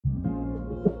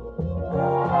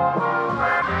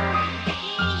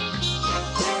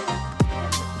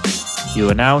You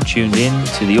are now tuned in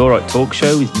to the Alright Talk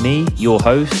Show with me, your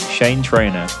host, Shane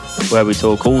Trainer, where we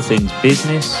talk all things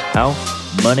business,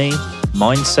 health, money,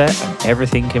 mindset, and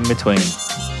everything in between.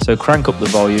 So crank up the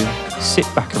volume, sit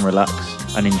back and relax,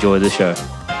 and enjoy the show.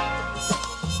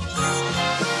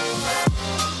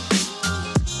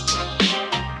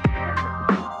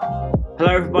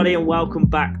 Hello, everybody, and welcome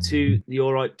back to the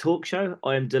Alright Talk Show.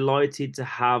 I am delighted to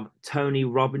have Tony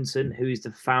Robinson, who is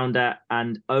the founder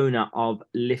and owner of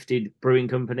Lifted Brewing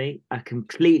Company, a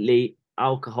completely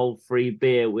alcohol-free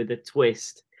beer with a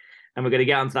twist. And we're going to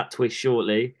get onto that twist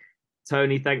shortly.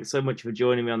 Tony, thanks so much for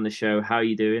joining me on the show. How are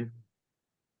you doing?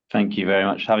 Thank you very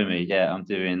much for having me. Yeah, I'm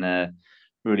doing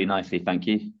really nicely. Thank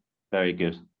you. Very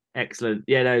good. Excellent.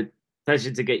 Yeah, no,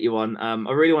 pleasure to get you on.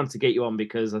 I really wanted to get you on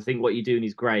because I think what you're doing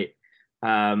is great.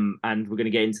 And we're going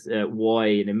to get into why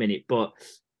in a minute. But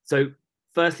so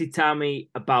firstly, tell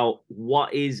me about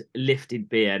what is Lifted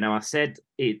Beer. Now, I said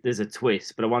there's a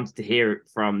twist, but I wanted to hear it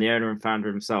from the owner and founder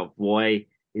himself. Why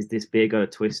is this beer got a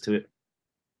twist to it?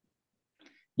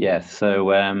 Yeah,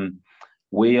 so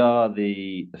we are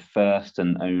the first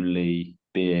and only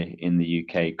beer in the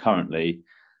UK currently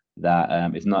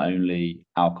that is not only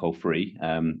alcohol-free,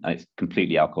 it's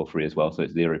completely alcohol-free as well, so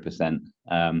it's 0%.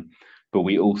 But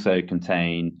we also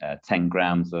contain 10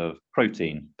 grams of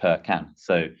protein per can.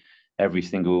 So every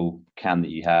single can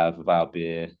that you have of our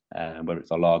beer, whether it's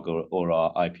our lager or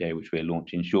our IPA, which we're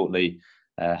launching shortly,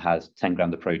 has 10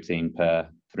 grams of protein per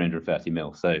 330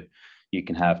 mil. So you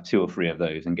can have 2 or 3 of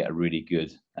those and get a really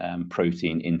good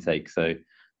protein intake. So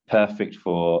perfect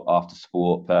for after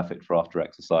sport, perfect for after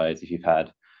exercise. If you've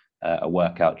had a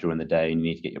workout during the day and you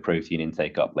need to get your protein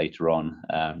intake up later on,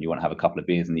 you want to have a couple of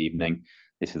beers in the evening,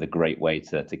 this is a great way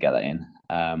to get that in.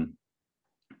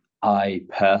 I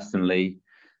personally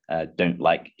don't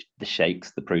like the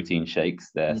shakes, the protein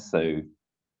shakes. They're so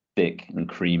thick and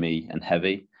creamy and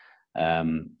heavy.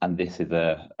 And this is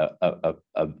a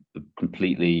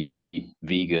completely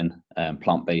vegan,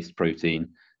 plant-based protein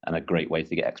and a great way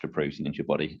to get extra protein into your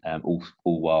body, all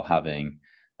while having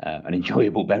an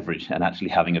enjoyable beverage and actually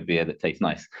having a beer that tastes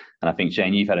nice. And I think,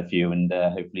 Shane, you've had a few, and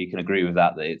hopefully you can agree with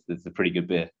that it's a pretty good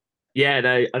beer. Yeah,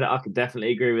 no, I could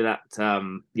definitely agree with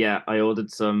that. Yeah, I ordered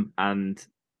some, and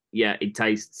yeah, it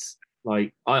tastes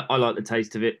like I like the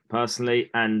taste of it personally,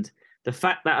 and the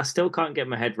fact that I still can't get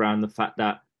my head around the fact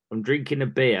that I'm drinking a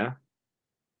beer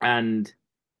and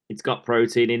it's got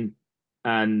protein in,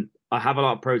 and I have a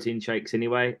lot of protein shakes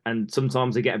anyway, and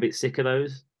sometimes I get a bit sick of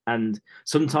those, and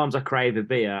sometimes I crave a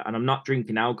beer, and I'm not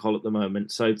drinking alcohol at the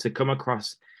moment, so to come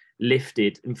across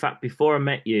Lifted. In fact, before I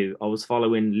met you, I was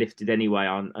following Lifted anyway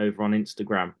over on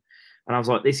Instagram, and I was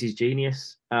like, "This is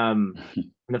genius." And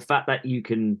the fact that you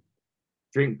can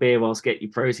drink beer whilst get your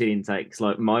protein intake is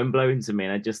like mind blowing to me.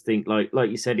 And I just think, like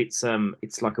you said, it's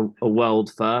like a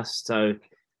world first. So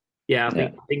yeah, I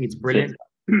think it's brilliant.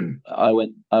 I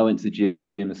went to the gym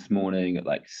this morning at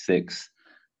like 6.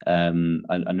 I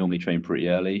normally train pretty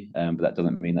early, but that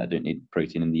doesn't mean that I don't need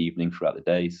protein in the evening throughout the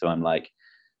day. So I'm like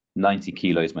 90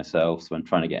 kilos myself, so I'm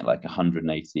trying to get like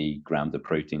 180 grams of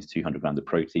proteins, 200 grams of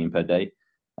protein per day.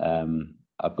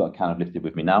 I've got a can of Lifted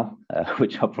with me now,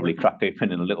 which I'll probably crack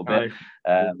open in a little bit.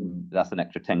 That's an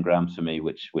extra 10 grams for me,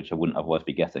 which I wouldn't otherwise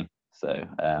be getting. So,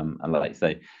 and like I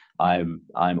say,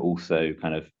 I'm also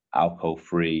kind of alcohol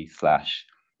free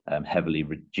 / heavily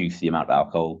reduce the amount of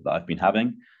alcohol that I've been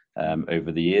having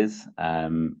over the years,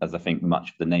 as I think much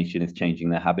of the nation is changing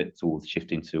their habits towards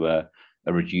shifting to a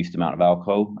reduced amount of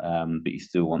alcohol, but you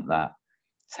still want that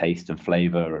taste and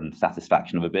flavor and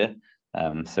satisfaction of a beer.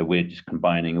 So we're just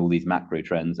combining all these macro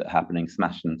trends that are happening,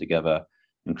 smashing them together,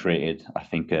 and created, I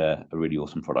think, a really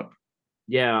awesome product.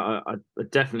 Yeah, I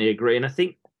definitely agree, and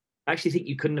I actually think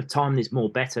you couldn't have timed this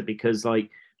more better, because like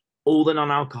all the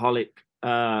non-alcoholic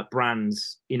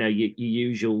brands, you know, your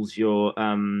usuals, your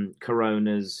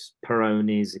Coronas,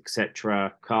 Peronis,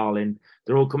 etc., Carlin,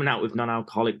 they're all coming out with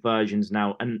non-alcoholic versions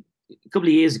now, and a couple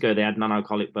of years ago they had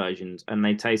non-alcoholic versions and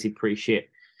they tasted pretty shit,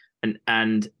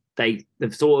 and they've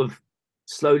sort of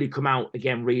slowly come out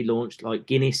again, relaunched. Like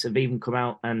Guinness have even come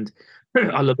out, and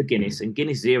I love a Guinness, and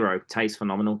Guinness Zero tastes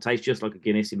phenomenal, tastes just like a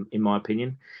Guinness in my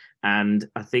opinion. And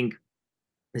I think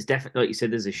there's definitely, like you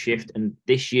said, there's a shift. And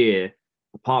this year,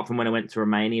 apart from when I went to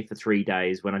Romania for 3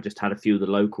 days, when I just had a few of the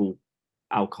local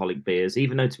alcoholic beers,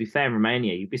 even though to be fair, in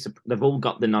Romania, they've all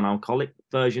got the non-alcoholic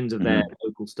versions of their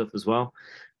local stuff as well.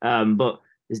 But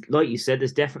like you said,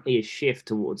 there's definitely a shift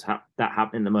towards that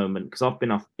happening at the moment, because I've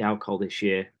been off the alcohol this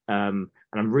year, and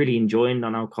I'm really enjoying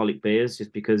non-alcoholic beers,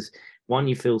 just because, one,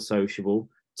 you feel sociable,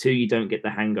 2, you don't get the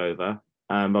hangover.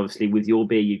 Obviously, with your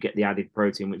beer, you get the added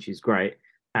protein, which is great.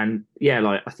 And yeah,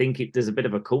 like I think there's a bit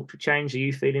of a culture change. Are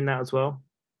you feeling that as well?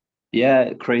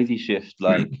 Yeah, crazy shift.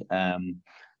 So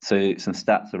some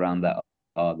stats around that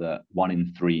are that 1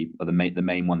 in 3, or the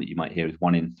main one that you might hear is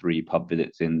 1 in 3 pub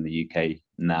visits in the UK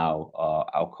now are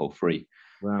alcohol free,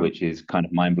 Wow. which is kind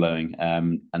of mind blowing.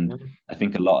 And Yeah. I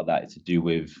think a lot of that is to do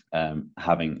with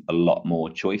having a lot more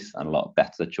choice and a lot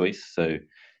better choice. So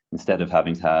instead of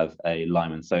having to have a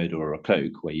lime and soda or a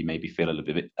Coke, where you maybe feel a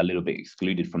little bit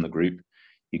excluded from the group,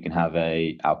 you can have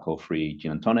a alcohol free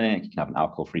gin and tonic. You can have an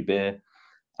alcohol free beer,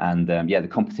 and yeah, the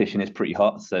competition is pretty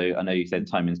hot. So I know you said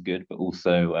timing's good, but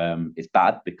also it's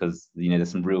bad because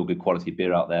there's some real good quality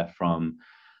beer out there from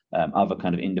other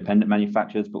kind of independent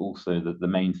manufacturers, but also the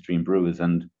mainstream brewers,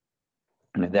 and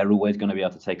they're always going to be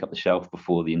able to take up the shelf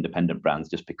before the independent brands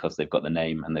just because they've got the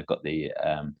name and they've got the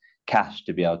cash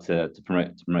to be able to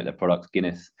promote their products.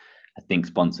 Guinness, I think,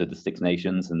 sponsored the Six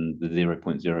Nations, and the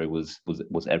 0.0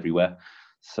 was everywhere.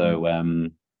 So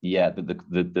yeah,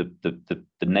 the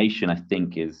nation, I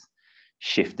think, is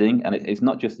shifting, and it's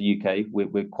not just the UK.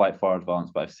 We're quite far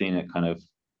advanced, but I've seen it kind of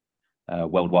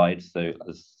worldwide. So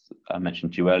as I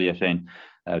mentioned to you earlier, Shane,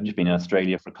 just been in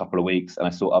Australia for a couple of weeks, and I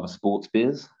saw other sports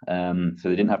beers. So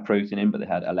they didn't have protein in, but they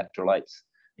had electrolytes.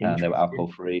 They were Interesting.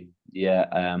 alcohol free. Yeah,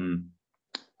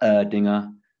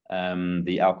 Erdinger.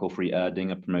 The alcohol-free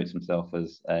Erdinger promotes himself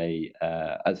as being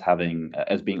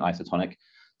isotonic,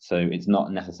 so it's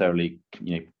not necessarily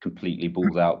completely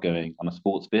balls out going on a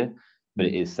sports beer, but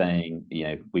it is saying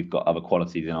we've got other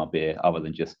qualities in our beer other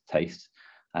than just taste.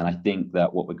 And I think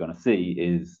that what we're going to see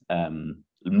is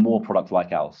more products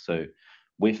like ours. So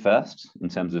we're first in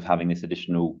terms of having this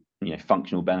additional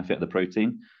functional benefit of the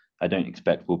protein. I don't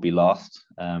expect we'll be last,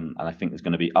 and I think there's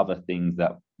going to be other things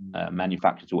that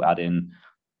manufacturers will add in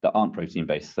that aren't protein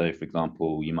based. So, for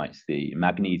example, you might see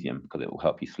magnesium because it will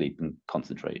help you sleep and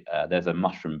concentrate. There's a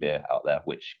mushroom beer out there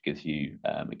which gives you,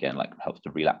 again, like helps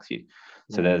to relax you.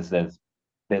 So there's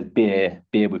beer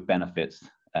with benefits.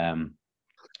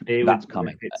 Beer That's with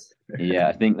coming. benefits. Yeah,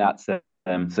 I think that's.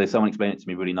 So someone explained it to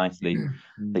me really nicely.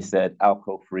 They said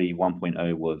alcohol free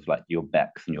 1.0 was like your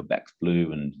Beck's and your Beck's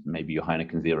Blue and maybe your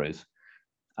Heineken Zeros.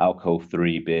 Alcohol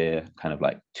free beer, kind of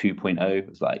like 2.0,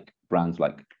 was like brands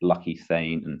like Lucky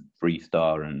Saint and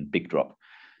Freestar and Big Drop.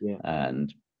 Yeah.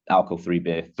 And alcohol free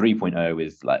beer 3.0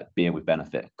 is like beer with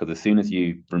benefit, because as soon as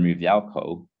you remove the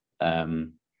alcohol,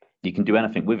 you can do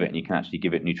anything with it, and you can actually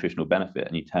give it nutritional benefit,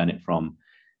 and you turn it from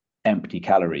empty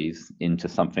calories into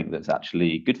something that's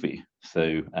actually good for you.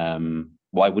 So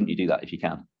why wouldn't you do that if you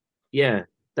can? Yeah,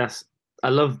 I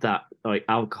love that, like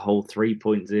alcohol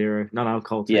 3.0,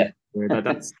 non-alcohol Yeah. 3.0.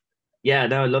 That's yeah,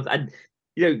 no, I love that.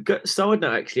 And side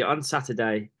note, actually, on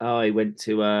Saturday I went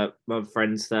to my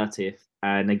friend's 30th,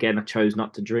 and again I chose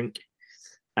not to drink.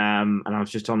 And I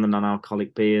was just on the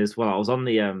non-alcoholic beers. Well, I was on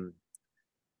the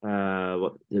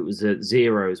what it was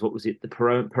zeros. What was it? The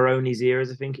Peroni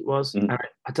zeros, I think it was. Mhm. And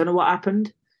I don't know what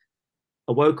happened.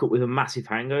 I woke up with a massive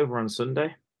hangover on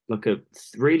Sunday, like a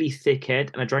really thick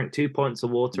head, and I drank 2 pints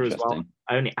of water as well. Interesting.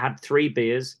 I only had 3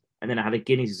 beers, and then I had a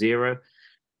Guinness Zero.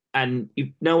 And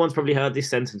no one's probably heard this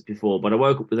sentence before, but I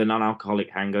woke up with a non-alcoholic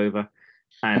hangover.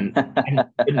 And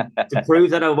to prove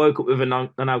that I woke up with a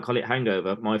non-alcoholic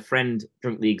hangover, my friend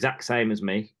drank the exact same as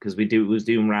me because was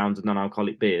doing rounds of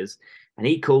non-alcoholic beers, and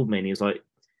he called me and he was like,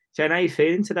 "Jane, how you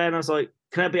feeling today?" And I was like,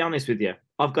 "Can I be honest with you?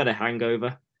 I've got a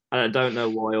hangover, and I don't know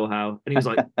why or how." And he was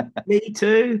like, "Me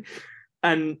too."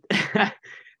 And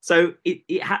so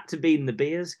it had to be in the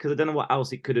beers because I don't know what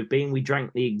else it could have been. We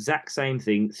drank the exact same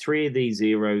thing, 3 of these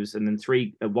zeros, and then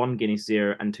one Guinness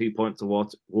Zero and 2 pints of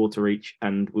water each,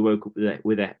 and we woke up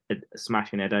with a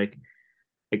smashing headache. So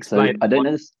Explain I don't what?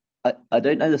 know this, I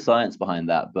don't know the science behind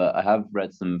that, but I have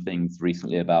read some things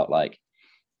recently about like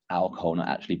alcohol not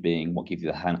actually being what gives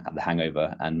you the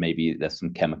hangover, and maybe there's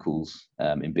some chemicals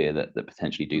in beer that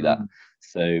potentially do that.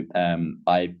 So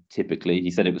I typically, he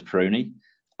said it was Peroni.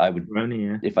 I would, Only,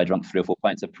 yeah. if I drank 3 or 4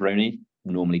 pints of Peroni,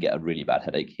 normally get a really bad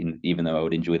headache, even though I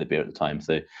would enjoy the beer at the time.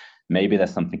 So maybe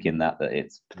there's something in that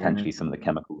it's Yeah. potentially some of the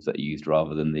chemicals that are used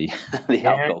rather than the the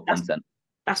Yeah, alcohol content.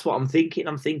 that's what I'm thinking.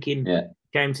 I'm thinking Yeah.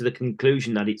 came to the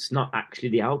conclusion that it's not actually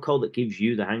the alcohol that gives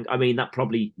you the hang. I mean, that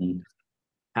probably Mm.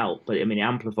 help, but I mean, it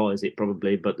amplifies it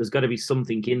probably. But there's got to be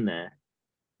something in there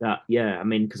that, yeah. I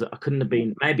mean, because I couldn't have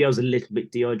been. Maybe I was a little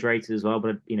bit dehydrated as well,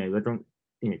 but I don't.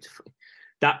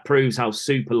 That proves how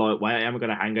super lightweight I am. I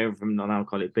got a hangover from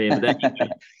non-alcoholic beer, but then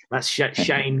that's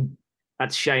Shane.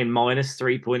 That's Shane minus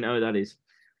 3.0. That is.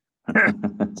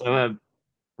 So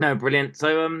no, brilliant.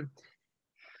 So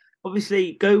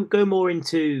obviously go more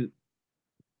into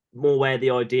more where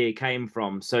the idea came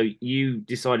from. So you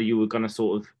decided you were going to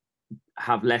sort of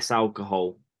have less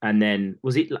alcohol And then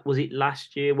was it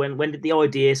last year? When did the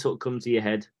idea sort of come to your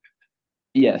head?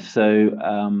 Yeah, so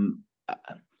it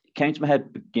came to my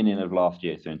head beginning of last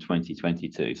year, so in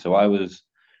 2022. So I was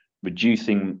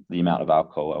reducing the amount of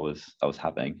alcohol I was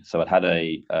having. So I'd had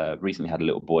a recently had a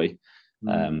little boy.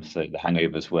 Mm. So the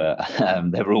hangovers were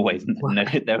they were always Wow. no,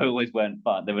 they always weren't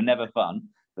fun. They were never fun,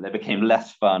 but they became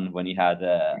less fun when you had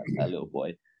a little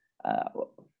boy. Uh,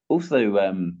 Also,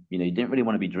 you didn't really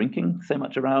want to be drinking so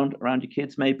much around your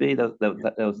kids. Maybe there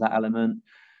was that element.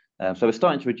 So I was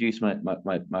starting to reduce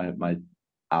my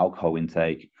alcohol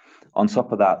intake. On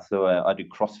top of that, so I do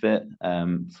CrossFit,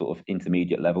 sort of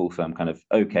intermediate level. So I'm kind of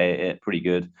okay at it, pretty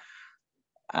good.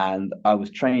 And I was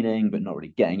training, but not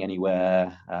really getting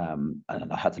anywhere. And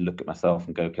I had to look at myself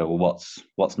and go, okay, well,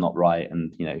 what's not right?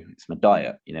 And it's my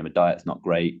diet. My diet's not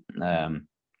great.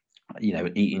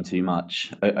 Eating too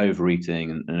much,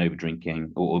 overeating, and over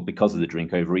drinking, or because of the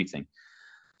drink, overeating.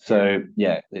 Yeah. So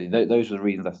yeah, those were the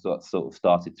reasons I sort of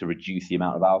started to reduce the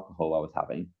amount of alcohol I was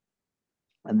having.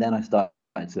 And then I started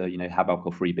to have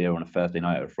alcohol-free beer on a Thursday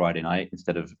night or a Friday night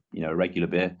instead of a regular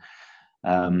beer.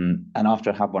 And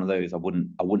after I had one of those, I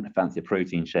wouldn't fancy a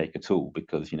protein shake at all,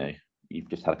 because you've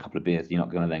just had a couple of beers. You're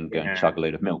not going to then go and Yeah. chug a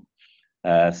load of milk.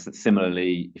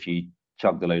 Similarly, if you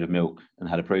chugged a load of milk and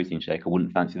had a protein shake, I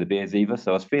wouldn't fancy the beers either.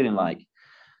 So I was feeling like,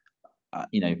 uh,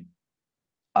 you know,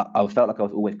 I felt like I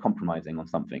was always compromising on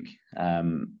something.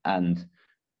 And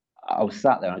I was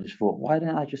sat there and I just thought, why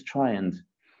don't I just try and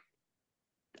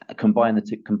combine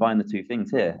the two things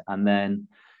here? And then,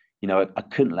 I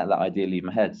couldn't let that idea leave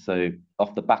my head. So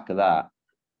off the back of that,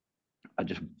 I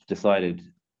just decided,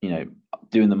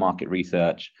 doing the market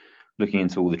research, looking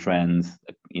into all the trends,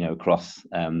 across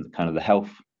kind of the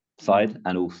health Mm. side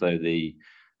and also the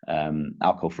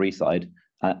alcohol-free side,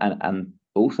 and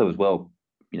also as well,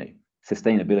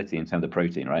 sustainability in terms of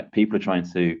protein. Right, people are trying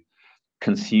to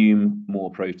consume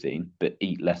more protein but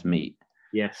eat less meat.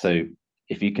 Yes. So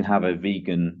if you can have a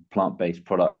vegan plant-based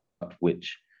product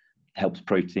which helps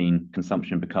protein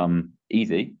consumption become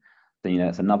easy, then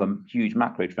it's another huge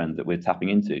macro trend that we're tapping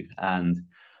into. And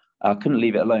I couldn't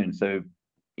leave it alone. So,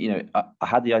 I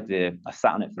had the idea. I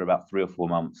sat on it for about 3 or 4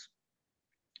 months.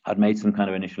 I'd made some kind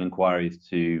of initial inquiries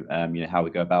to, how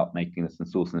we go about making this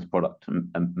and sourcing this product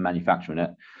and manufacturing it.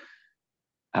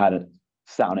 I had it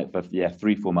sat on it for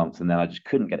 3 4 months, and then I just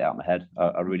couldn't get it out of my head.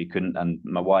 I really couldn't. And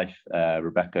my wife,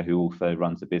 Rebecca, who also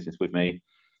runs the business with me,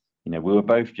 we were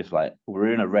both just like,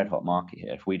 we're in a red hot market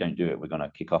here. If we don't do it, we're going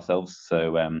to kick ourselves. So,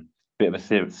 bit of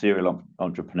a serial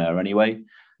entrepreneur anyway.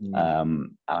 Mm.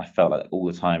 I felt like all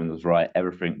the timing was right.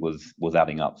 Everything was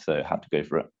adding up, so I had to go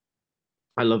for it.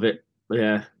 I love it.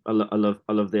 Yeah, I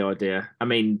love the idea. I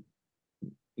mean,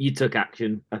 you took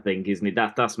action, I think, isn't it?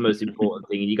 That's the most important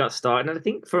thing. You got started, and I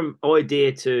think from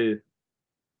idea to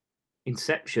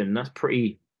inception, that's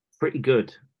pretty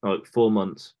good. Like 4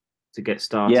 months to get Yeah,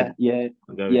 started yeah,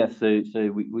 and going. yeah. So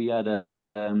we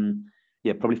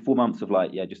had probably 4 months of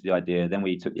like, just the idea. Then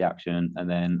we took the action, and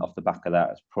then off the back of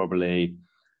that, it's probably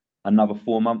another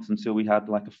 4 months until we had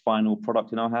like a final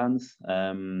product in our hands.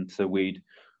 So we'd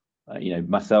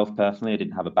myself personally, I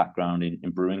didn't have a background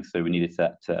in brewing, so we needed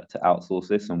to outsource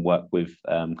this and work with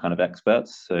kind of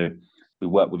experts. So we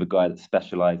worked with a guy that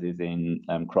specializes in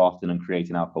crafting and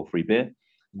creating alcohol-free beer.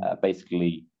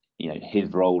 Basically, his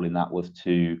role in that was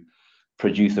to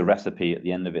produce a recipe at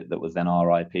the end of it that was then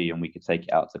our IP, and we could take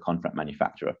it out to contract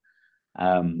manufacturer.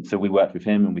 So we worked with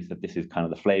him and we said, this is kind of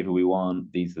the flavor we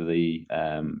want. These are this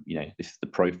is the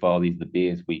profile. These are the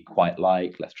beers we quite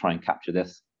like. Let's try and capture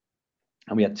this.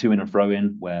 And we had to in and fro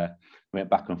in where we went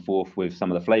back and forth with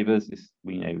some of the flavors.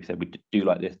 We said we do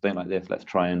like this, don't like this. Let's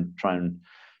try and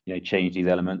change these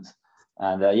elements.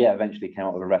 And eventually came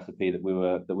up with a recipe that we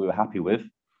were happy with.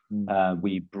 Mm.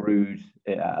 We brewed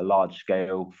it at a large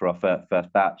scale for our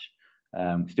first batch.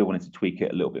 Still wanted to tweak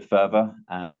it a little bit further,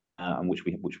 and which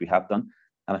we have done.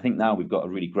 And I think now we've got a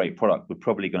really great product. We're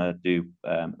probably going to do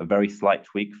a very slight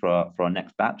tweak for our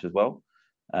next batch as well.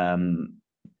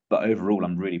 But overall,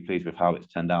 I'm really pleased with how it's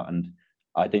turned out. And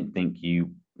I don't think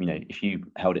if you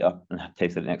held it up and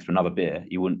tasted it next to another beer,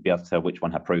 you wouldn't be able to tell which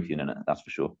one had protein in it. That's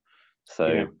for sure. Yeah,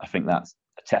 So I think that's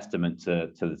a testament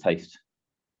to the taste.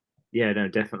 yeah, no,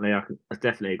 definitely. I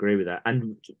definitely agree with that.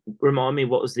 And remind me,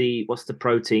 what's the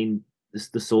protein?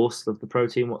 The source of the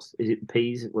protein? What's is it?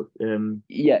 Peas? What?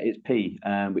 Yeah, it's pea,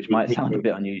 which might sound a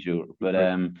bit unusual, but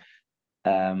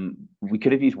we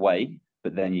could have used whey,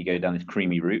 but then you go down this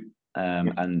creamy route,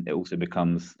 Yeah. and it also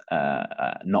becomes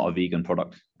not a vegan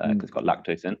product because it's got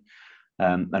lactose in.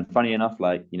 And funny enough,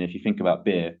 like if you think about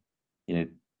beer, the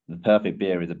perfect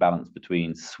beer is a balance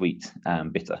between sweet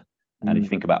and bitter. And if you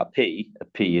think about a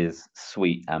pea is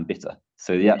sweet and bitter.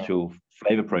 So the actual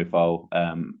flavor profile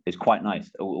is quite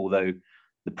nice, although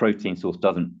the protein source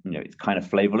doesn't, it's kind of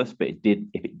flavorless, but if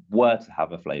it were to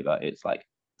have a flavor, it's like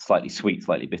slightly sweet,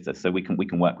 slightly bitter. So we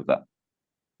can work with that.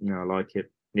 Yeah, I like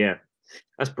it. Yeah,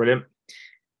 that's brilliant.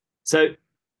 So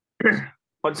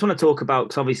I just want to talk about,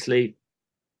 because obviously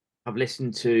I've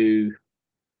listened to,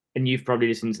 and you've probably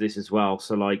listened to this as well.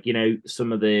 So like,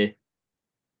 some of the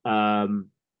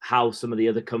how some of the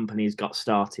other companies got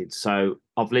started. So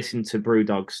I've listened to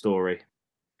Brewdog's story,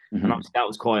 and obviously that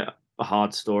was quite a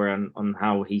hard story on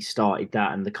how he started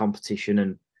that and the competition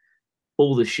and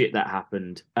all the shit that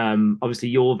happened. Obviously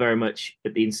you're very much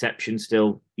at the inception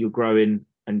still. You're growing,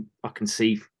 and I can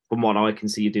see from what I can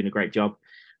see you're doing a great job.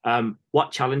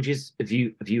 What challenges have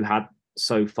you had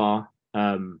so far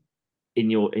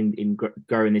in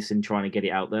growing this and trying to get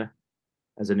it out there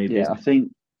as a new business?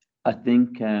 I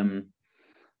think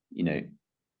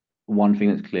one thing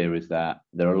that's clear is that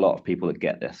there are a lot of people that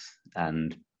get this,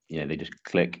 and they just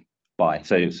click buy.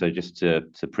 So just to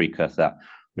precursor that,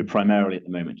 we're primarily at the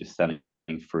moment just selling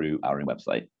through our own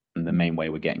website, and the main way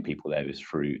we're getting people there is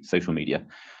through social media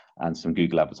and some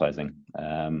Google advertising.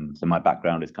 So my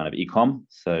background is kind of e-com,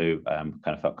 so kind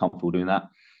of felt comfortable doing that.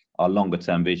 Our longer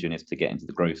term vision is to get into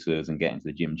the grocers and get into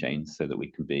the gym chains so that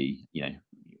we can be,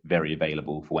 very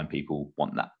available for when people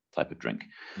want that type of drink.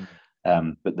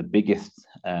 But the biggest,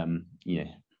 I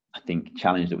think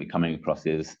challenge that we're coming across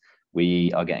is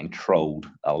we are getting trolled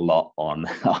a lot on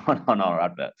our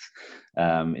adverts,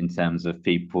 in terms of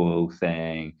people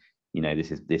saying,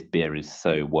 this beer is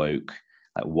so woke.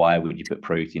 Like, why would you put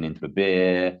protein into a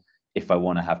beer? If I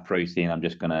want to have protein, I'm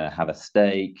just going to have a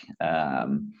steak.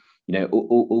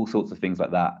 All sorts of things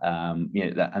like that.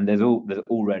 And there's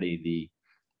already the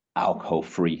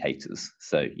alcohol-free haters.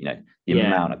 So the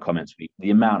amount of comments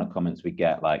we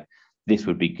get, like, this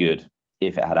would be good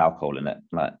if it had alcohol in it.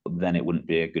 Like, then it wouldn't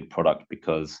be a good product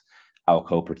because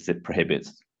alcohol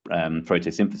prohibits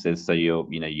photosynthesis. So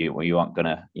you aren't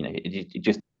gonna, it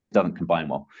just doesn't combine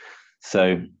well.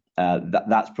 So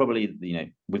that's probably,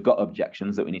 we've got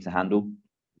objections that we need to handle.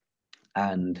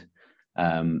 And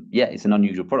it's an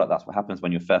unusual product. That's what happens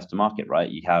when you're first to market, right?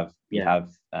 You have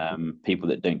people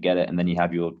that don't get it, and then you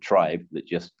have your tribe that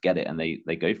just get it and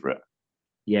they go for it.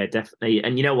 Yeah, definitely.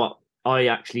 And you know what? I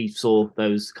actually saw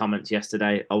those comments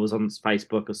yesterday. I was on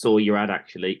Facebook. I saw your ad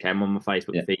actually. It came on my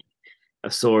Facebook feed. I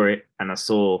saw it, and I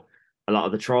saw a lot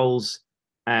of the trolls.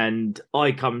 And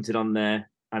I commented on there,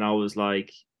 and I was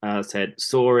like, I said,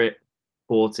 saw it,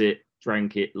 bought it,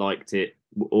 drank it, liked it,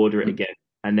 order it again.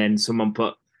 And then someone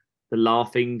put the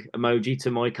laughing emoji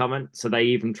to my comment, so they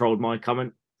even trolled my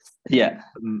comment. Yeah.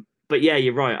 But yeah,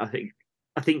 you're right. I think.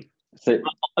 So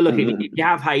look, if you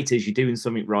have haters, you're doing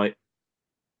something right.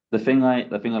 The thing I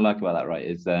like about that, right,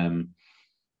 is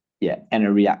any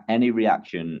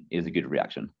reaction is a good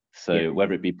reaction. So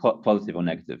whether it be positive or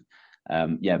negative,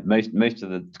 most of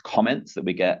the comments that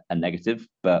we get are negative,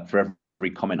 but for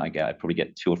every comment I get, I probably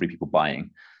get 2 or 3 people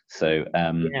buying. So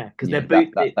because they're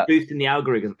boosting the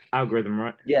algorithm,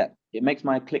 right? Yeah, it makes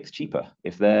my clicks cheaper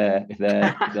if they're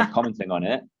commenting on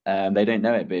it. They don't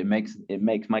know it, but it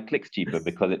makes my clicks cheaper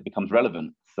because it becomes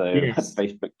relevant. So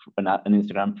Facebook and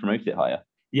Instagram promote it higher.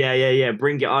 Yeah.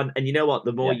 Bring it on. And you know what?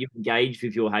 The more you engage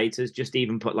with your haters, just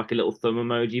even put like a little thumb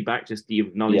emoji back, just you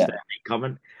acknowledge that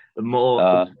comment, the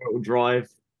more it will drive.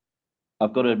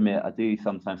 I've got to admit, I do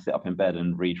sometimes sit up in bed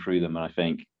and read through them, and I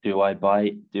think, do I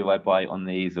bite on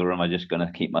these, or am I just going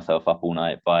to keep myself up all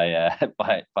night by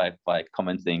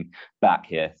commenting back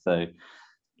here? So,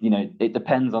 it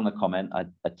depends on the comment. I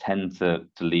tend to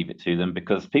leave it to them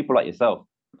because people like yourself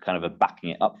kind of are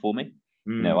backing it up for me.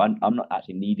 I'm not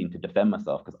actually needing to defend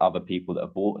myself because other people that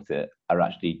have bought it are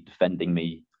actually defending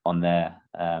me on their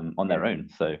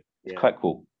own. So it's quite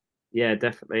cool. Yeah,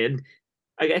 definitely. And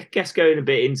I guess going a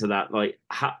bit into that, like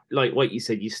what you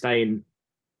said, you're staying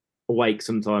awake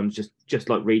sometimes, just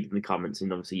like reading the comments,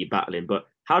 and obviously you're battling. But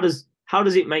how does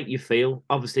it make you feel?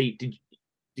 Obviously,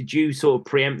 did you sort of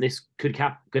preempt this could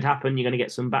happen? You're going to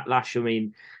get some backlash. I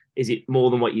mean, is it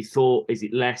more than what you thought? Is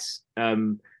it less?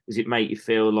 Does it make you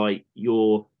feel like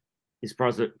this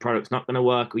product's not going to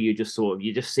work, or you're just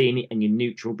seeing it and you're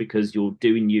neutral because you're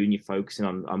doing you and you're focusing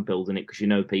on building it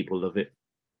because people love it?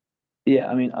 Yeah,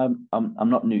 I mean, I'm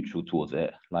not neutral towards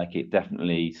it. Like, it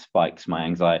definitely spikes my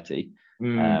anxiety.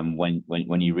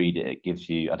 When you read it, it gives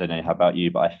you, I don't know how about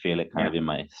you, but I feel it kind of in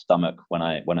my stomach when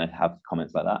I have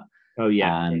comments like that. Oh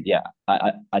yeah. And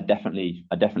I definitely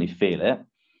feel it.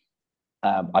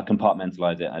 I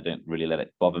compartmentalize it. I don't really let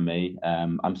it bother me.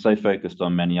 I'm so focused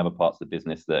on many other parts of the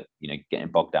business that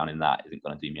getting bogged down in that isn't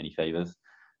going to do me any favors.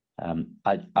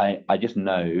 I just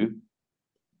know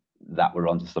that we're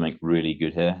onto something really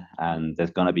good here, and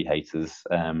there's going to be haters.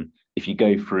 If you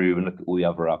go through and look at all the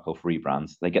other alcohol-free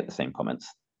brands, they get the same comments.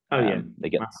 Oh yeah, They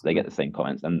massively. get the same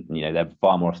comments, and they're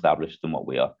far more established than what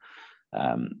we are.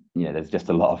 There's just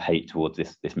a lot of hate towards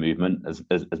this movement, as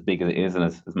big as it is, and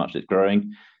as much as it's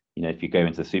growing. If you go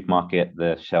into the supermarket,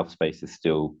 the shelf space is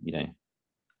still a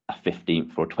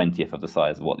 15th or 20th of the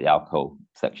size of what the alcohol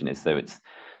section is. So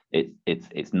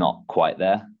it's not quite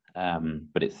there,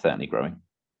 but it's certainly growing.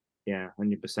 Yeah,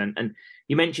 100%. And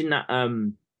you mentioned that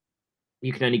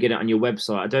you can only get it on your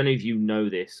website. I don't know if you know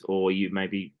this or you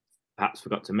maybe perhaps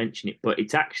forgot to mention it, but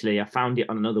it's actually I found it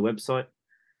on another website.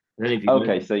 I don't know if you know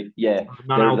Okay, so yeah,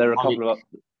 there are a non-alcoholic. couple of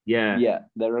Yeah, yeah,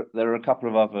 there are a couple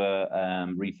of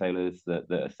other retailers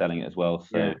that are selling it as well.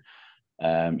 yeah.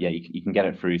 So yeah, you can get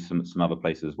it through some other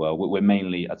places as well. We're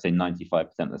mainly, I'd say, 95%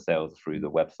 of the sales through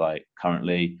the website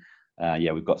currently.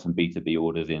 Yeah, we've got some B2B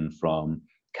orders in from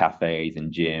cafes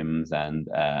and gyms, and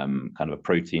kind of a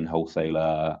protein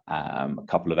wholesaler, a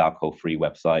couple of alcohol-free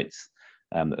websites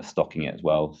that are stocking it as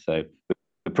well. So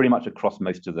we're pretty much across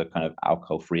most of the kind of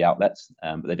alcohol-free outlets,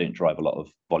 but they don't drive a lot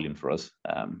of volume for us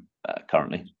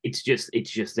currently. It's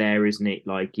just there, isn't it?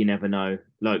 Like you never know.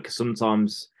 Like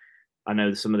sometimes I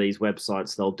know some of these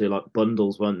websites they'll do like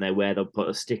bundles, won't they, where they'll put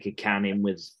a sticker can in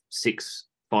with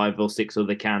 5 or 6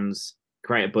 other cans,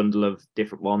 create a bundle of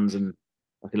different ones, and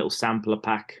like a little sampler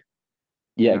pack.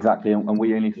 Yeah, exactly. And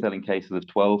we only sell in cases of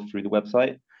 12 through the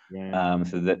website. Yeah.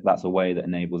 So that's a way that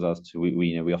enables us to,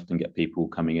 we often get people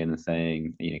coming in and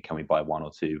saying, can we buy one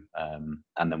or two?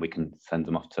 And then we can send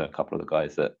them off to a couple of the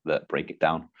guys that break it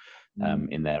down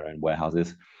in their own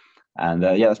warehouses. And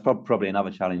yeah, that's probably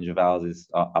another challenge of ours is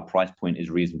our price point is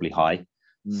reasonably high.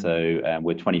 So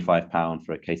we're £25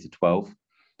 for a case of 12.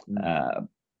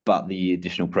 But the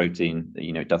additional protein,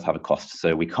 it does have a cost.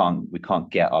 So we can't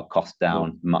get our cost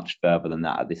down much further than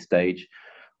that at this stage.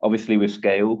 Obviously, with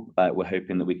scale, we're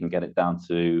hoping that we can get it down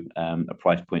to a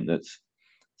price point that's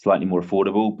slightly more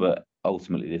affordable. But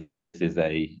ultimately, this is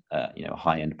a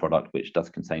high-end product which does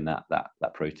contain that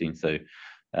protein. So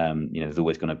there's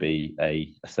always going to be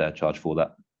a surcharge for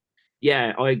that.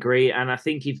 Yeah, I agree. And I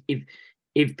think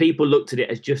if people looked at it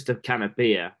as just a can of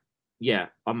beer, yeah,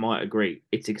 I might agree.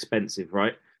 It's expensive,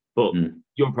 right? But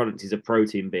your product is a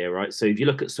protein beer, right? So if you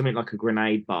look at something like a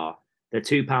grenade bar, they're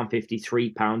 £2.50,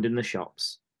 £3 in the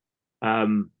shops.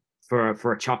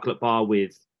 For a chocolate bar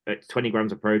with 20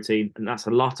 grams of protein, and that's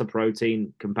a lot of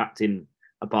protein compact in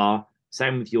a bar.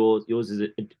 Same with yours. Yours is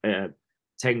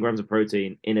 10 grams of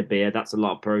protein in a beer. That's a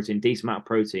lot of protein, decent amount of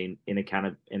protein in a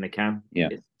can. Yeah.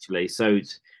 Essentially. So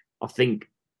I think,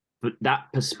 but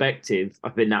that perspective, I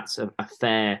think that's a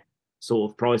fair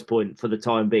sort of price point for the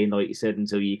time being, like you said,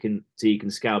 until you can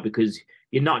scale, because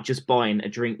you're not just buying a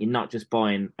drink, you're not just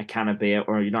buying a can of beer,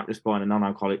 or you're not just buying a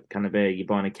non-alcoholic can of beer. You're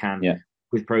buying a can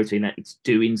with protein that it's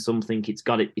doing something. It's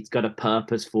got a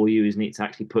purpose for you, isn't it? It's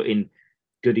actually putting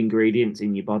good ingredients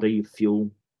in your body, your fuel.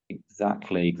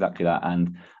 Exactly that.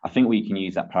 And I think we can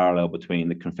use that parallel between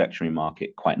the confectionery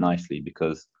market quite nicely,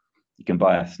 because you can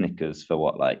buy a Snickers for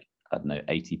what, like, I don't know,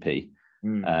 80p,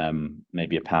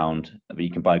 maybe £1, but you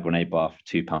can buy a grenade bar for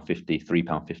 £2.50,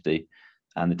 £3.50,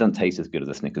 and it doesn't taste as good as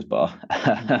a Snickers bar.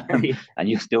 And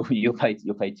you'll pay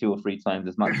 2 or 3 times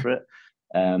as much for it.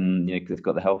 Because it's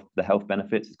got the health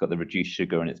benefits, it's got the reduced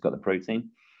sugar, and it's got the protein.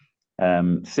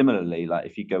 Similarly, like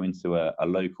if you go into a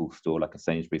local store like a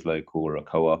Sainsbury's local or a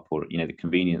Co-op, or the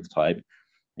convenience type,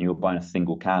 and you're buying a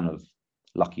single can of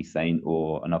Lucky Saint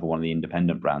or another one of the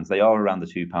independent brands, they are around the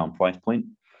 £2 price point.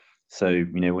 So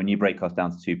when you break us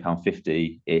down to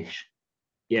 £2.50-ish,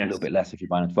 a little bit less if you're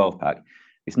buying a 12-pack,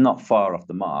 it's not far off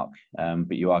the mark.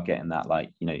 But you are getting that,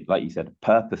 like you said,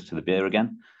 purpose to the beer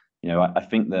again. I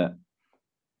think that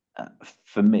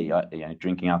for me,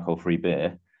 drinking alcohol-free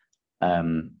beer,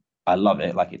 I love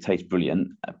it. Like, it tastes brilliant,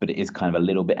 but it is kind of a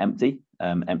little bit empty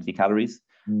calories.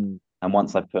 And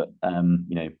once I put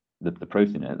the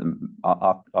protein in it,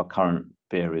 our current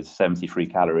beer is 73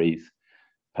 calories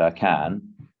per can.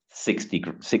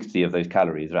 60 of those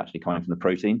calories are actually coming from the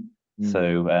protein.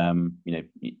 So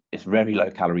it's a very low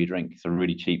calorie drink. It's a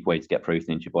really cheap way to get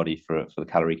protein into your body for the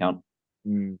calorie count.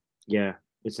 Yeah,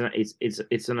 it's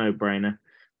a no-brainer,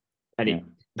 and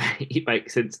it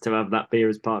makes sense to have that beer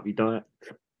as part of your diet,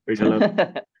 which I love.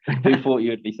 Who thought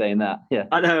you would be saying that? Yeah,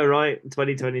 I know, right?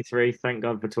 2023. Thank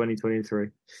God for 2023.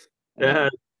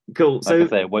 Cool. Like I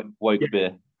say, woke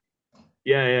beer.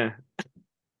 Yeah.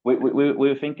 We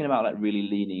were thinking about, like, really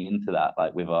leaning into that,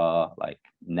 like, with our, like,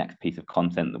 next piece of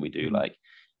content that we do, like,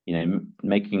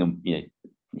 making them,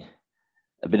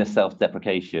 a bit of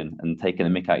self-deprecation and taking a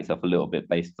mick out yourself a little bit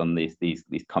based on these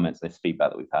comments, this feedback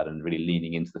that we've had, and really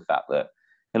leaning into the fact that,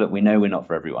 hey, look, we know we're not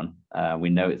for everyone. We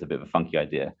know it's a bit of a funky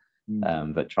idea,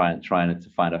 but trying to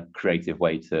find a creative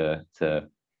way to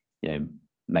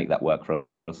make that work for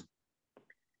us.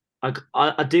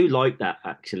 I do like that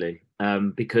actually,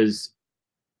 because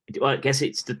I guess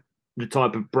it's the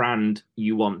type of brand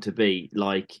you want to be.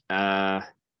 Like,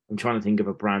 I'm trying to think of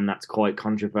a brand that's quite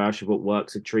controversial but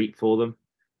works a treat for them.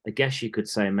 I guess you could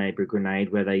say maybe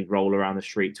Grenade, where they roll around the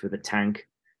streets with a tank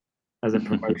as a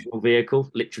promotional vehicle,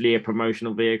 literally a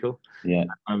promotional vehicle. Yeah.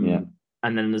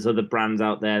 And then there's other brands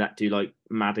out there that do like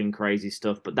mad and crazy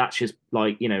stuff, but that's just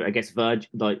like, I guess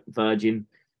Virgin.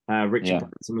 Richard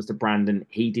Branson was the brand, and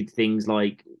he did things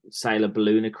like sail a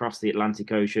balloon across the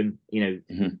Atlantic Ocean,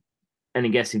 And I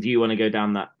guess if you want to go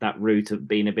down that route of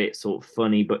being a bit sort of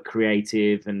funny but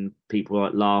creative, and people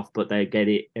like laugh, but they get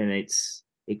it, and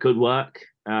it could work.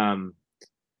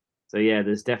 So yeah,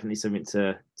 there's definitely something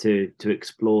to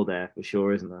explore there for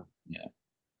sure, isn't there?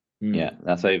 Yeah,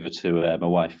 that's over to my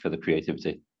wife for the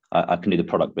creativity. I can do the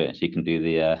product bit. She can do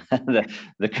the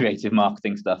the creative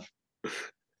marketing stuff.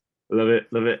 Love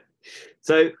it.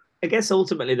 So I guess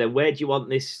ultimately then, where do you want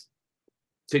this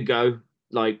to go?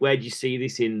 Like, where do you see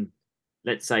this in,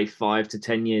 let's say, 5 to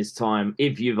 10 years time?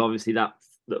 If you've obviously that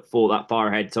thought that far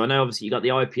ahead. So I know obviously you got the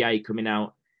IPA coming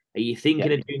out. Are you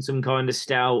thinking of doing some kind of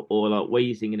stout, or like where are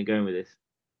you thinking of going with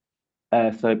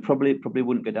this? So probably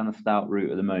wouldn't go down the stout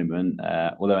route at the moment.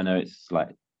 Although I know it's like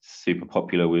super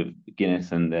popular with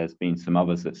Guinness, and there's been some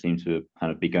others that seem to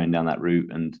kind of be going down that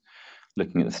route and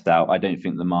looking at the stout. I don't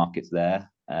think the market's there,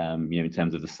 in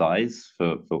terms of the size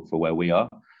for where we are.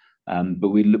 But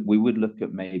we would look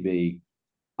at maybe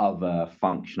other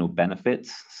functional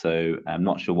benefits. So I'm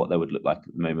not sure what they would look like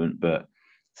at the moment, but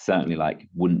certainly like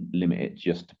wouldn't limit it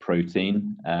just to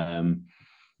protein.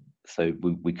 So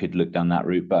we could look down that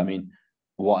route. But I mean,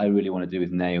 what I really want to do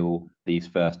is nail these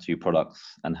first two products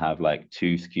and have like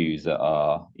two SKUs that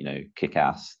are, kick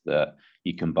ass, that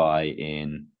you can buy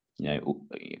in,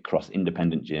 across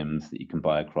independent gyms, that you can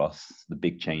buy across the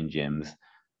big chain gyms,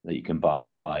 that you can buy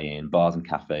in bars and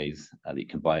cafes, that you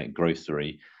can buy at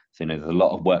grocery. So there's a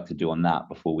lot of work to do on that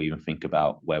before we even think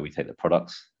about where we take the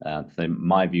products. So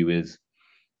my view is,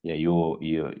 you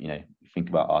think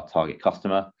about our target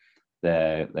customer.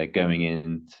 They're going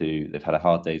into, they've had a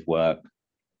hard day's work,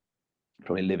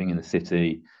 probably living in the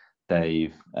city.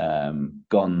 They've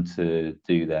gone to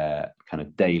do their kind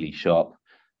of daily shop.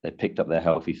 They picked up their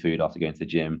healthy food after going to the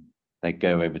gym. They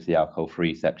go over to the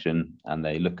alcohol-free section and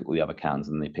they look at all the other cans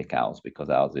and they pick ours,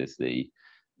 because ours is the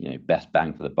best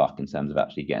bang for the buck in terms of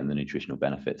actually getting the nutritional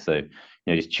benefits. So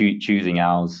just choosing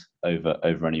ours over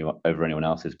anyone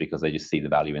else's, because they just see the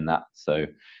value in that. So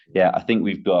yeah, I think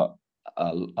we've got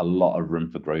a lot of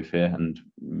room for growth here, and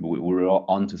we're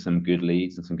onto some good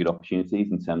leads and some good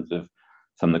opportunities in terms of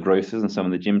some of the grocers and some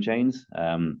of the gym chains.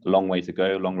 A long way to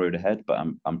go, long road ahead, but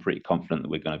I'm pretty confident that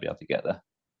we're going to be able to get there.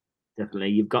 Definitely,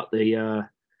 you've got the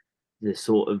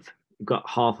sort of, you've got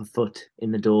half a foot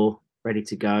in the door, ready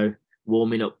to go,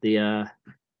 warming up the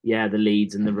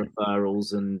leads and the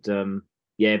referrals, and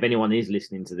if anyone is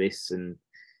listening to this and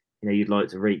you'd like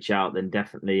to reach out, then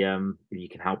definitely if you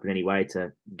can help in any way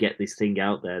to get this thing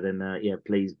out there, then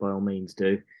please, by all means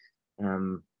do.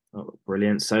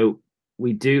 Brilliant. So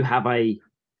we do have a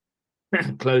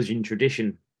closing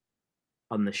tradition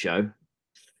on the show,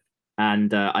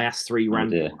 and I asked 3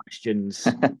 random questions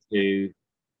to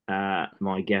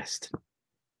my guest.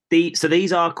 So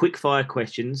these are quick fire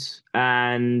questions,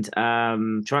 and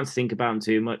trying to think about them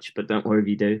too much, but don't worry if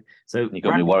you do. So you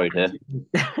got me worried here.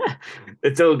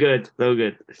 It's all good. It's all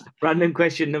good. Random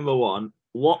question number 1: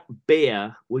 what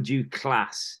beer would you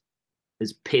class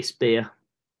as piss beer?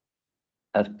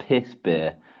 As piss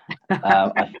beer?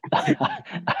 I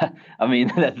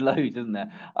mean, there's loads, isn't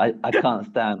there? I can't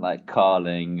stand like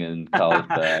Carling and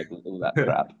Carlsberg and all that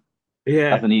crap.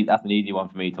 Yeah, that's an easy one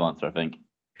for me to answer, I think.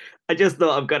 I just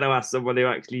thought I'm going to ask someone who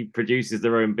actually produces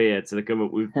their own beer to come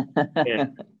up with. Yeah,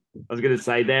 I was going to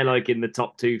say they're like in the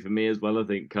top 2 for me as well. I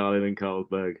think Carling and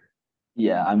Carlsberg.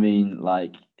 Yeah, I mean,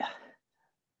 like,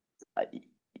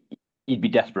 you'd be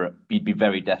desperate. You'd be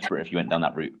very desperate if you went down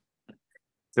that route.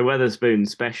 So Weatherspoon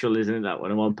special, isn't it? That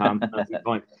one, £1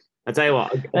 fine. I tell you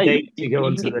what, you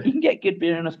can get good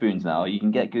beer in a Spoons now. You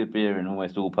can get good beer in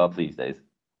almost all pubs these days.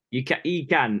 You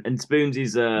can, and Spoons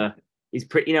is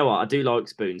pretty. You know what? I do like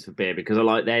Spoons for beer because I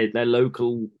like their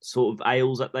local sort of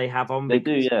ales that they have on. They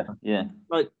do, yeah.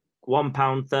 Like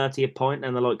 £1.30 a pint,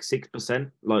 and they're like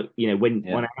 6%. Like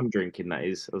when I'm drinking, that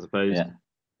is, I suppose. Yeah.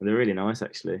 They're really nice,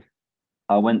 actually.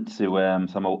 I went to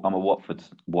so I'm a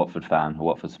Watford fan, a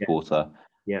Watford Yeah, supporter,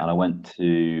 yeah. and I went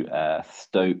to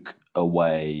Stoke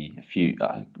away a few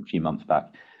months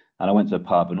back, and I went to a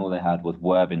pub, and all they had was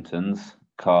Worthingtons,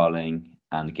 Carling,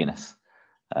 and Guinness.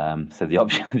 So the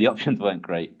option the options weren't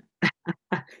great.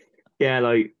 Yeah,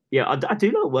 like yeah, I do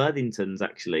like Worthingtons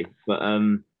actually, but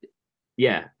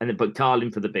yeah, and then but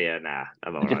Carling for the beer, nah,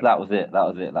 I'm all And just right. that was it. That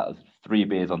was it. That was three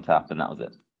beers on tap, and that was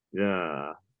it.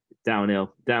 Yeah,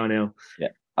 downhill, downhill.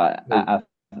 Yeah, I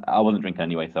wasn't drinking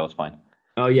anyway, so I was fine.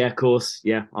 Oh yeah, of course,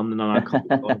 yeah, on the non-alcoholic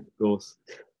side, of course.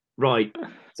 Right.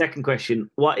 Second question: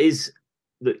 what is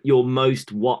your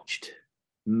most watched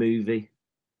movie?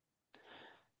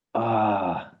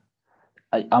 Ah,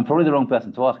 I'm probably the wrong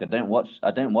person to ask. I don't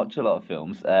watch a lot of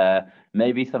films.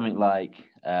 Maybe something like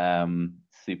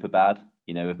Super Bad,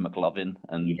 with McLovin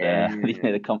and Yeah,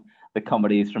 the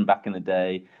comedies from back in the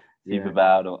day, Super yeah,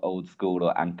 Bad or Old School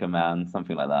or Anchorman,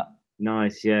 something like that.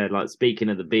 nice. Yeah, like speaking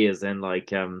of the beers, then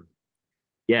like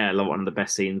yeah, like one of the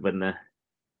best scenes when the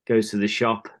goes to the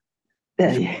shop Yeah,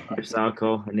 before yeah. he purchase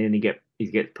alcohol, and then he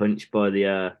gets punched by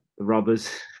the robbers.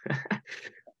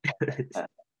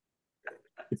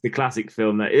 It's the classic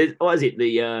film that is. What is it?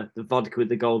 The vodka with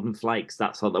the golden flakes.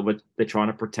 That's what they're trying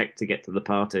to protect to get to the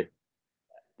party.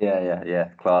 Yeah, yeah, yeah.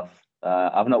 Class.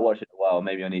 I've not watched it in a while.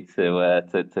 Maybe I need to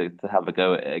have a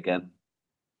go at it again.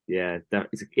 Yeah,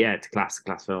 it's a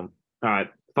class film. All right,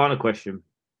 final question.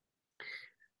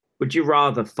 Would you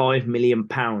rather £5 million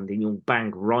in your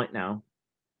bank right now,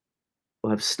 or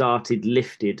have started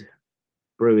lifted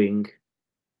brewing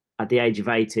at the age of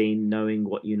 18, knowing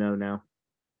what you know now?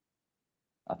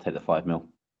 I'll take the 5 mil.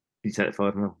 You take the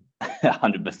 5 mil.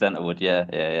 100% I would. Yeah,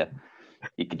 yeah, yeah.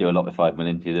 You could do a lot with 5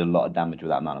 million. You could do a lot of damage with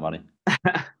that amount of money.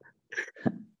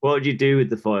 What would you do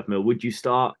with the 5 mil? Would you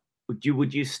start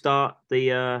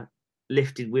the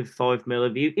lifted with 5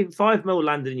 mil? If 5 mil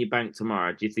landed in your bank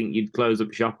tomorrow, do you think you'd close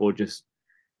up shop, or just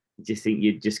do you think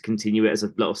you'd just continue it as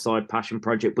a little side passion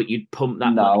project, but you'd pump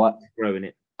that money No, into growing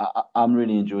it? I'm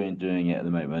really enjoying doing it at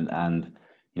the moment, and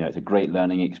it's a great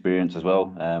learning experience as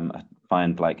well. I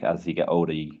find like as you get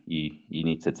older, you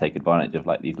need to take advantage of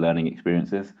like these learning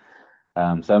experiences.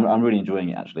 So I'm really enjoying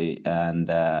it actually,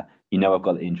 and I've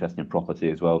got the interest in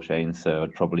property as well, Shane. So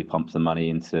I'd probably pump some money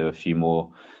into a few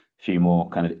more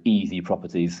kind of easy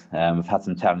properties. I've had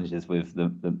some challenges with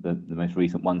the most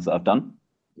recent ones that I've done,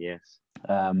 Yes.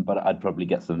 but I'd probably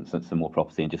get some more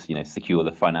property and just secure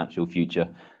the financial future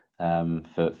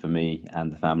for me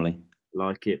and the family.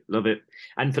 Like it, love it.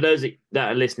 And for those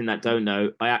that are listening that don't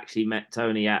know, I actually met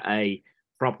Tony at a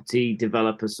property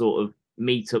developer sort of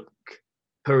meetup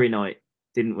curry night,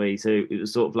 didn't we? So it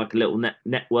was sort of like a little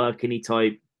networking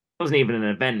type. It wasn't even an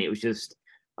event. It was just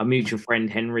a mutual friend,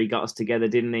 Henry, got us together,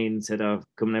 didn't he? And said, "I've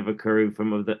come and have a curry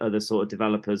from other sort of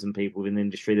developers and people in the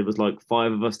industry." There was like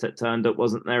five of us that turned up,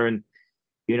 wasn't there? And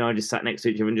I just sat next to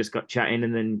each other and just got chatting.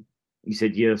 And then you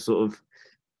said you're sort of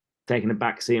taking a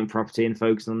back seat in property and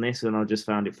focusing on this, and I just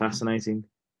found it fascinating.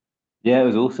 Yeah, it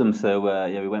was awesome. So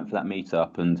yeah, we went for that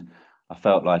meetup, and I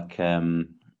felt like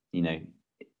you know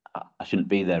I shouldn't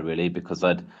be there really because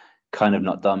I'd kind of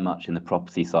not done much in the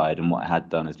property side, and what I had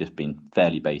done has just been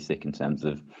fairly basic in terms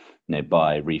of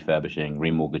buy, refurbishing,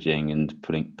 remortgaging, and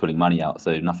pulling money out.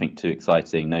 So nothing too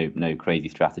exciting, no crazy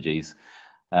strategies.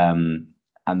 And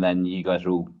then you guys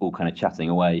were all kind of chatting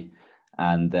away,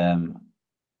 and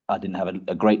I didn't have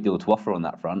a great deal to offer on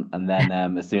that front. And then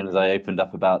as soon as I opened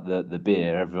up about the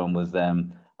beer, everyone was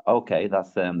okay,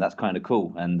 that's kind of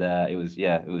cool, and it was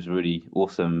a really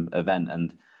awesome event,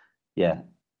 and yeah,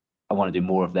 I want to do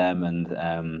more of them, and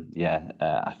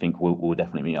I think we'll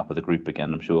definitely meet up as a group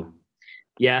again. I'm sure.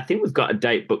 Yeah, I think we've got a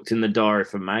date booked in the diary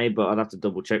for May, but I'd have to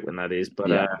double check when that is. But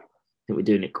Yeah, I think we're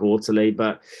doing it quarterly.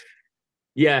 But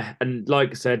yeah, and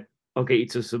like I said, I'll get you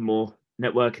to some more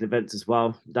networking events as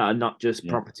well that are not just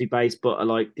yeah, property based, but are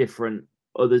like different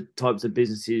other types of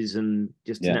businesses, and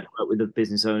just to yeah. network with the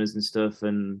business owners and stuff.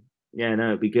 And yeah, no,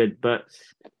 it'd be good. But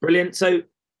brilliant. So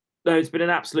no, it's been an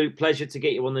absolute pleasure to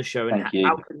get you on the show. And Thank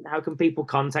how you. can people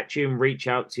contact you and reach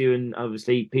out to you? And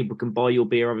obviously, people can buy your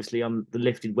beer obviously on the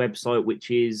Lifted website, which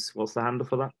is what's the handle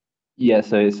for that? Yeah,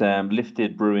 so it's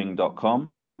liftedbrewing.com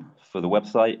for the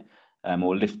website,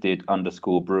 or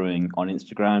lifted_brewing on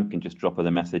Instagram. You can just drop us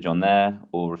a message on there,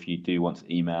 or if you do want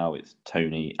to email, it's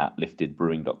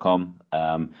tony@liftedbrewing.com.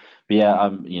 But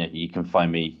yeah, you can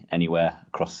find me anywhere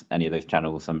across any of those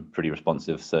channels. I'm pretty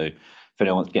responsive, so if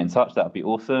anyone wants to get in touch, that would be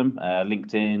awesome.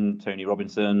 LinkedIn, Tony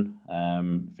Robinson.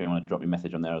 If you want to drop me a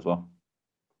message on there as well.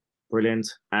 Brilliant.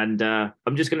 And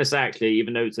I'm just going to say, actually,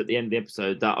 even though it's at the end of the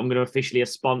episode, that I'm going to officially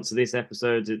sponsor this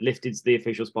episode. Lifted's the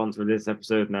official sponsor of this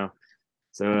episode now.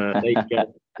 So there you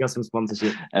go. Got some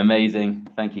sponsorship. Amazing.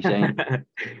 Thank you, Shane.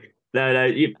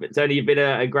 No, Tony, you've been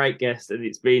a great guest, and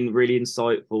it's been really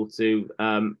insightful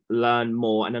to learn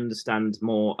more and understand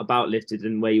more about Lifted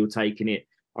and where you're taking it.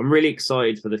 I'm really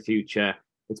excited for the future.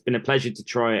 It's been a pleasure to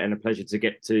try it and a pleasure to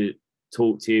get to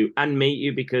talk to you and meet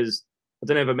you, because I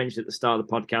don't know if I mentioned at the start of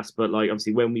the podcast, but like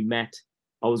obviously when we met,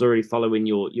 I was already following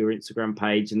your Instagram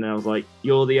page, and I was like,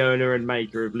 you're the owner and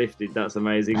maker of Lifted. That's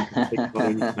amazing.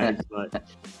 Like,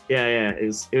 yeah, it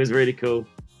was really cool.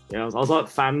 Yeah, I was like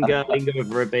fangirling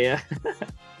over a beer.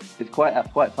 It's quite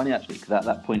funny actually, because at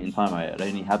that point in time I had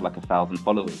only had like 1,000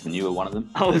 followers, and you were one of them.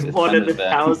 I was one of the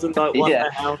 1,000. Like, what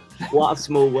the hell? What a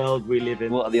small world we live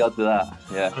in. What are the odds of that?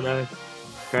 Yeah. I know.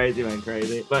 Crazy, man,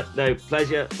 crazy. But no,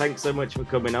 pleasure. Thanks so much for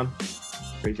coming on.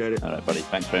 Appreciate it. All right, buddy.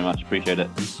 Thanks very much. Appreciate it.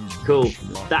 Cool.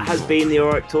 That has been the All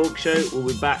Right Talk Show. We'll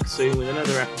be back soon with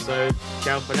another episode.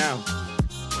 Ciao for now.